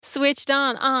Switched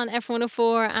on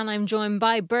F104, and I'm joined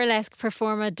by burlesque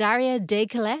performer Daria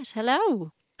Décolleté.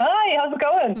 Hello. Hi, how's it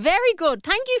going? Very good.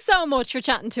 Thank you so much for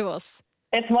chatting to us.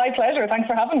 It's my pleasure. Thanks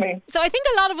for having me. So I think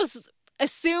a lot of us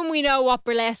assume we know what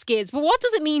burlesque is, but what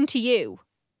does it mean to you?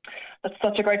 That's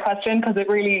such a great question because it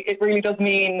really does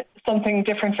mean something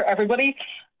different for everybody.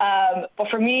 But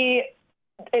for me,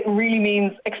 it really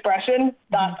means expression.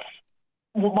 That's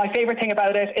my favourite thing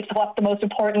about it. It's what the most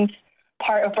important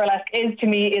part of burlesque is to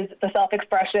me, is the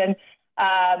self-expression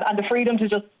and the freedom to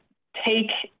just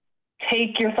take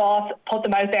your thoughts, put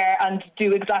them out there and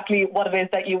do exactly what it is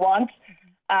that you want.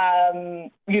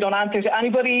 You don't answer to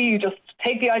anybody. You just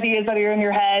take the ideas that are in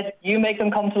your head, you make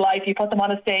them come to life, you put them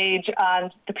on a stage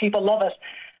and the people love it.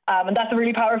 And that's a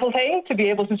really powerful thing, to be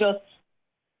able to just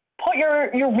put your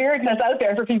weirdness out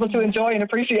there for people to enjoy and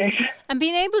appreciate. And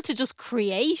being able to just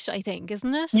create, I think,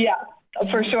 isn't it? Yeah.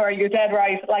 For sure, you're dead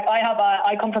right. Like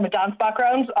I come from a dance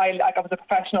background. I was a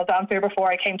professional dancer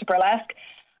before I came to burlesque,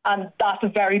 and that's a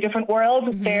very different world.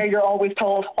 There, you're always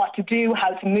told what to do,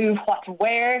 how to move, what to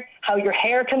wear, how your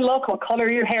hair can look, what color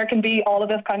your hair can be, all of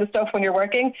this kind of stuff when you're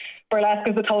working. Burlesque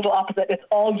is the total opposite. It's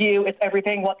all you. It's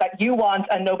everything what that you want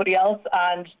and nobody else.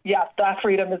 And yeah, that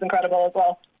freedom is incredible as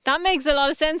well. That makes a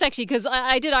lot of sense, actually, because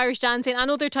I did Irish dancing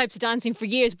and other types of dancing for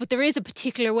years, but there is a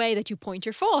particular way that you point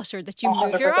your foot or that you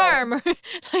move 100%. your arm.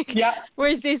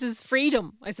 Whereas this is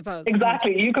freedom, I suppose.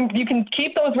 Exactly. You can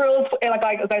keep those rules.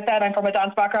 Like as I said, I'm from a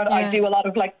dance background. Yeah. I do a lot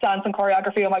of dance and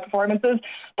choreography on my performances,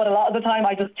 but a lot of the time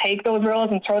I just take those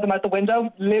rules and throw them out the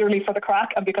window, literally for the crack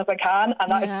and because I can, and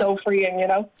that is so freeing, you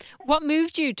know. What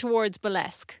moved you towards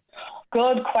burlesque?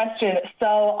 Good question.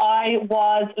 So I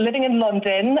was living in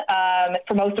London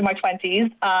for most of my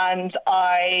 20s, and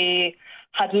I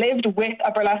had lived with a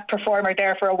burlesque performer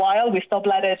there for a while. We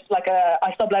subletted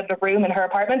I subletted a room in her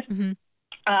apartment.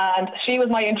 And she was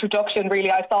my introduction,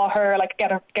 really. I saw her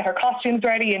get her costumes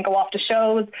ready and go off to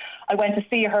shows. I went to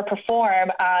see her perform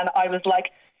and I was like,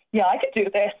 yeah, I could do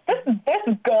this. This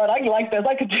is good. I like this.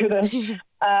 I could do this.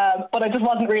 But I just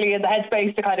wasn't really in the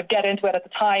headspace to kind of get into it at the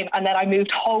time. And then I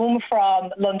moved home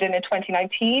from London in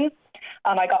 2019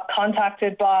 and I got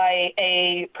contacted by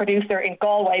a producer in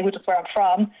Galway, which is where I'm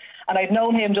from. And I'd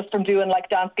known him just from doing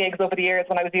dance gigs over the years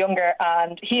when I was younger.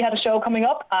 And he had a show coming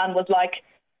up and was like,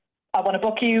 I want to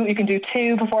book you. You can do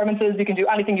 2 performances. You can do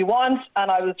anything you want. And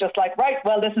I was just like, right,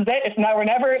 well, this is it. It's now or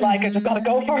never. I just got to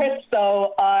go for it.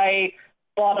 So I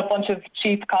bought a bunch of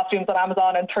cheap costumes on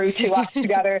Amazon and threw 2 acts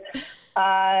together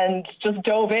and just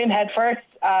dove in head first.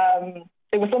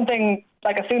 It was something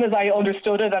as soon as I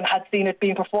understood it and had seen it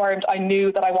being performed, I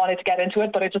knew that I wanted to get into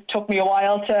it, but it just took me a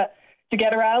while to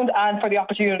get around and for the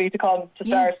opportunity to come to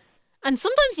start. And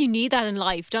sometimes you need that in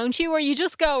life, don't you? Where you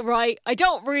just go, right, I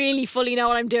don't really fully know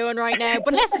what I'm doing right now,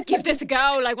 but let's just give this a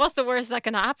go. What's the worst that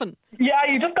can happen? Yeah,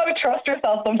 you just got to trust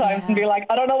yourself sometimes and be like,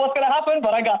 I don't know what's going to happen,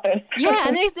 but I got this. Yeah,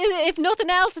 and if nothing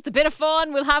else, it's a bit of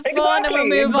fun. We'll have fun and we'll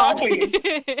move on. We're going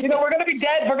to be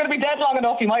dead. We're going to be dead long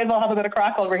enough. You might as well have a bit of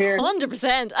crack over here. 100%.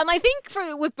 And I think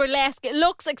with burlesque, it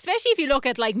looks, especially if you look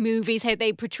at movies, how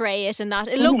they portray it and that,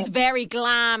 it looks very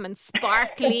glam and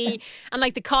sparkly. And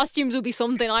the costumes would be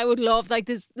something I would love.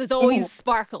 There's always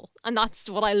sparkle, and that's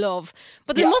what I love.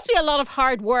 But there must be a lot of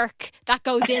hard work that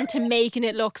goes into making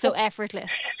it look so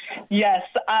effortless. Yes,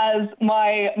 as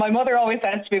my mother always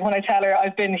says to me when I tell her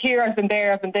I've been here, I've been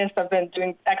there, I've been this, I've been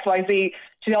doing X, Y, Z,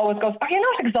 she always goes, are you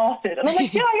not exhausted? And I'm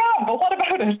like, yeah, I am, but what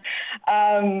about it?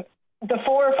 The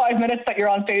 4 or 5 minutes that you're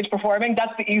on stage performing,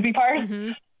 that's the easy part.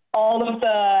 All of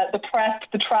the prep,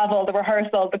 the travel, the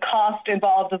rehearsal, the cost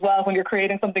involved as well when you're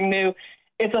creating something new.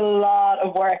 It's a lot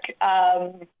of work.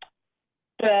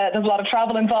 There's a lot of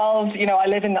travel involved. You know, I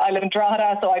live in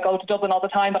Drogheda, so I go to Dublin all the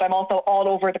time, but I'm also all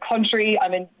over the country.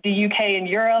 I'm in the UK and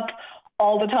Europe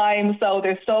all the time, so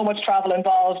there's so much travel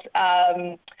involved.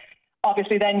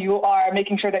 Obviously, then you are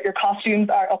making sure that your costumes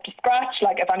are up to scratch.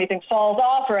 If anything falls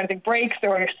off or anything breaks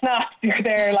or snaps, you're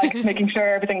there making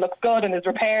sure everything looks good and is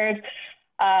repaired.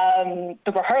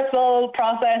 The rehearsal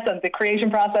process and the creation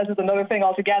process is another thing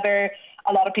altogether.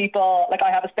 A lot of people,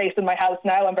 I have a space in my house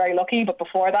now, I'm very lucky, but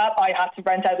before that I had to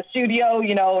rent out a studio,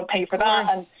 and pay for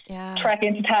that and trek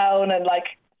into town and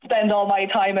spend all my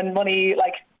time and money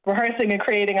rehearsing and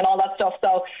creating and all that stuff.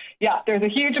 So yeah, there's a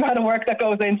huge amount of work that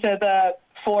goes into the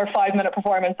 4 or 5 minute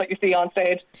performance that you see on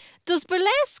stage. Does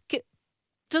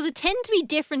it tend to be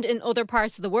different in other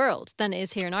parts of the world than it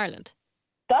is here in Ireland?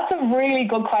 That's a really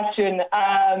good question.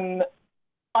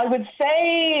 I would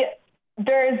say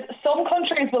there's some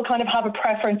countries will kind of have a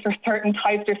preference for certain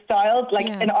types or styles.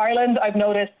 In Ireland, I've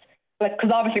noticed like,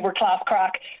 because obviously we're class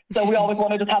crack, so we always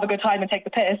want to just have a good time and take the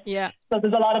piss. Yeah. So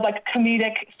there's a lot of like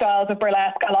comedic styles of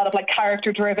burlesque, a lot of like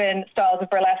character driven styles of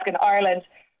burlesque in Ireland.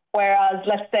 Whereas,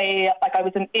 let's say, like I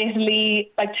was in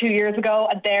Italy like 2 years ago,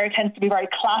 and there it tends to be very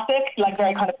classic, like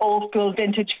very kind of old school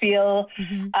vintage feel.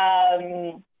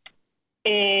 I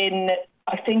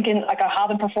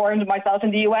haven't performed myself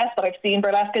in the US, but I've seen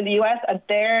burlesque in the US, and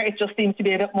there it just seems to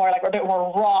be a bit more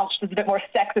raw. There's a bit more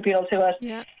sex appeal to it.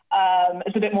 Yeah.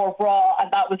 It's a bit more raw,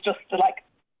 and that was just like,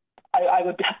 I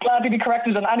would gladly be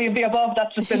corrected on any of the above.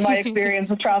 That's just been my experience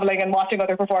of travelling and watching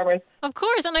other performers. Of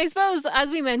course, and I suppose,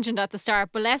 as we mentioned at the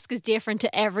start, burlesque is different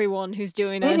to everyone who's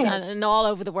doing it and all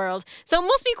over the world. So it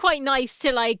must be quite nice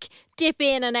to like dip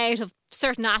in and out of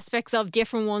certain aspects of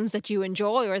different ones that you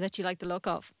enjoy or that you like the look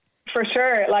of. For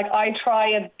sure. Like I try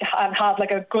and have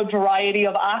like a good variety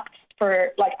of acts for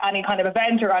like any kind of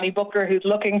event or any booker who's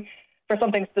looking for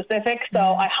something specific. So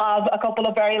I have a couple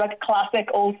of very like classic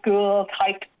old school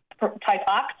type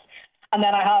acts, and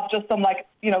then I have just some like,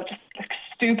 you know, just like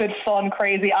stupid fun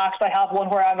crazy acts. I have one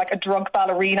where I'm like a drunk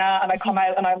ballerina and I come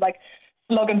out and I'm like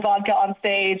slugging vodka on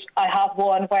stage. I have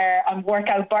one where I'm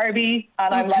workout Barbie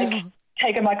and I'm like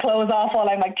taking my clothes off while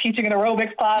I'm like teaching an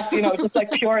aerobics class, you know, just like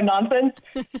pure nonsense.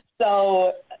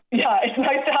 So yeah, it's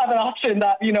nice to have an option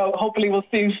that, you know, hopefully will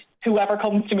suit whoever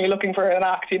comes to me looking for an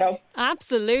act, you know.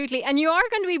 Absolutely. And you are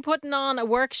going to be putting on a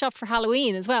workshop for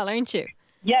Halloween as well, aren't you?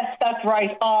 Yes, that's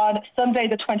right. On Sunday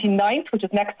the 29th, which is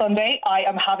next Sunday, I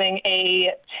am having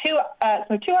a 2 hours,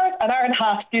 an hour and a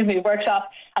half,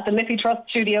 workshop at the Liffey Trust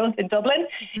Studios in Dublin.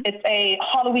 It's a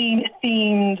Halloween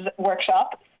themed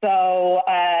workshop. So,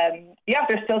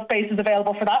 there's still spaces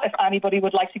available for that if anybody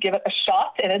would like to give it a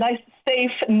shot in a nice, safe,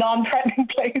 non-threatening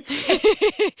place.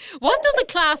 What does a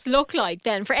class look like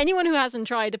then for anyone who hasn't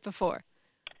tried it before?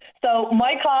 So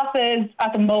my classes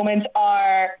at the moment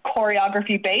are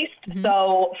choreography based.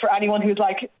 So for anyone who's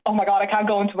like, oh my God, I can't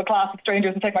go into a class with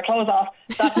strangers and take my clothes off,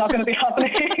 that's not going to be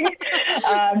happening.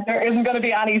 There isn't going to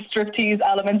be any striptease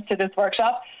elements to this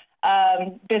workshop.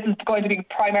 This is going to be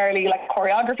primarily like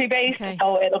choreography based. Okay.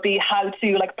 So it'll be how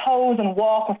to like pose and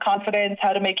walk with confidence,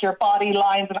 how to make your body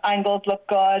lines and angles look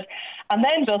good. And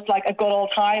then just like a good old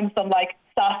time, some like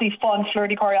sassy, fun,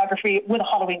 flirty choreography with a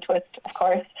Halloween twist, of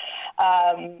course.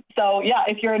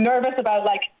 If you're nervous about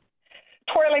like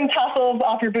twirling tassels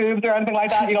off your boobs or anything like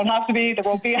that, you don't have to be. There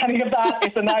won't be any of that.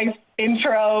 It's a nice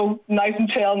intro, nice and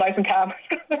chill, nice and calm.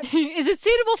 Is it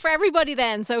suitable for everybody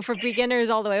then? So for beginners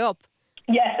all the way up?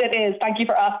 Yes, it is. Thank you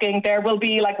for asking. There will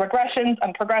be like regressions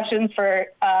and progressions for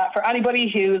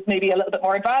anybody who's maybe a little bit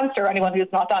more advanced or anyone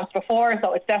who's not danced before.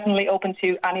 So it's definitely open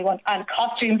to anyone. And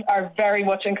costumes are very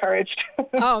much encouraged.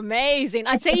 Oh, amazing.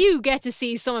 I'd say you get to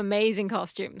see some amazing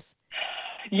costumes.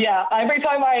 Yeah, every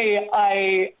time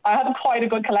I have quite a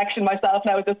good collection myself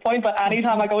now at this point, but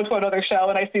anytime I go to another show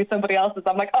and I see somebody else's,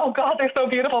 I'm like, oh God, they're so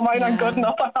beautiful. Mine aren't good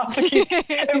enough. I have to keep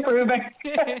improving.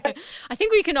 I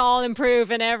think we can all improve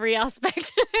in every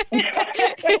aspect.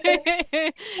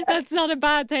 That's not a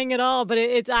bad thing at all, but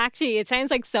it sounds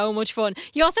like so much fun.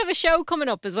 You also have a show coming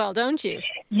up as well, don't you?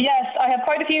 Yes, I have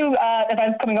quite a few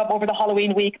events coming up over the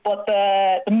Halloween week, but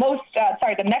the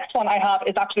next one I have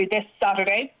is actually this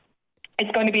Saturday. It's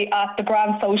going to be at the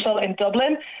Grand Social in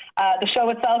Dublin. The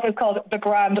show itself is called The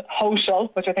Grand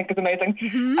Social, which I think is amazing,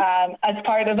 as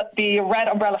part of the Red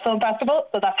Umbrella Film Festival.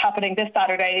 So that's happening this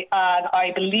Saturday, and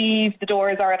I believe the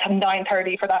doors are at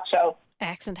 9:30 for that show.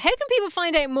 Excellent. How can people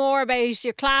find out more about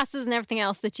your classes and everything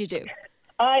else that you do?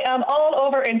 I am all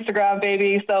over Instagram,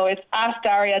 baby. So it's at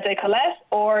Daria Décolleté,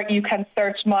 or you can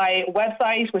search my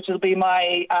website, which will be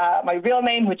my real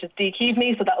name, which is Dee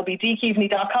Keaveney. So that will be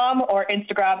deekeaveney.com, or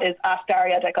Instagram is at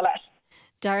Daria Décolleté.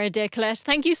 Daria Décolleté,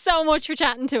 thank you so much for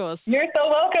chatting to us. You're so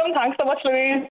welcome. Thanks so much, Louise.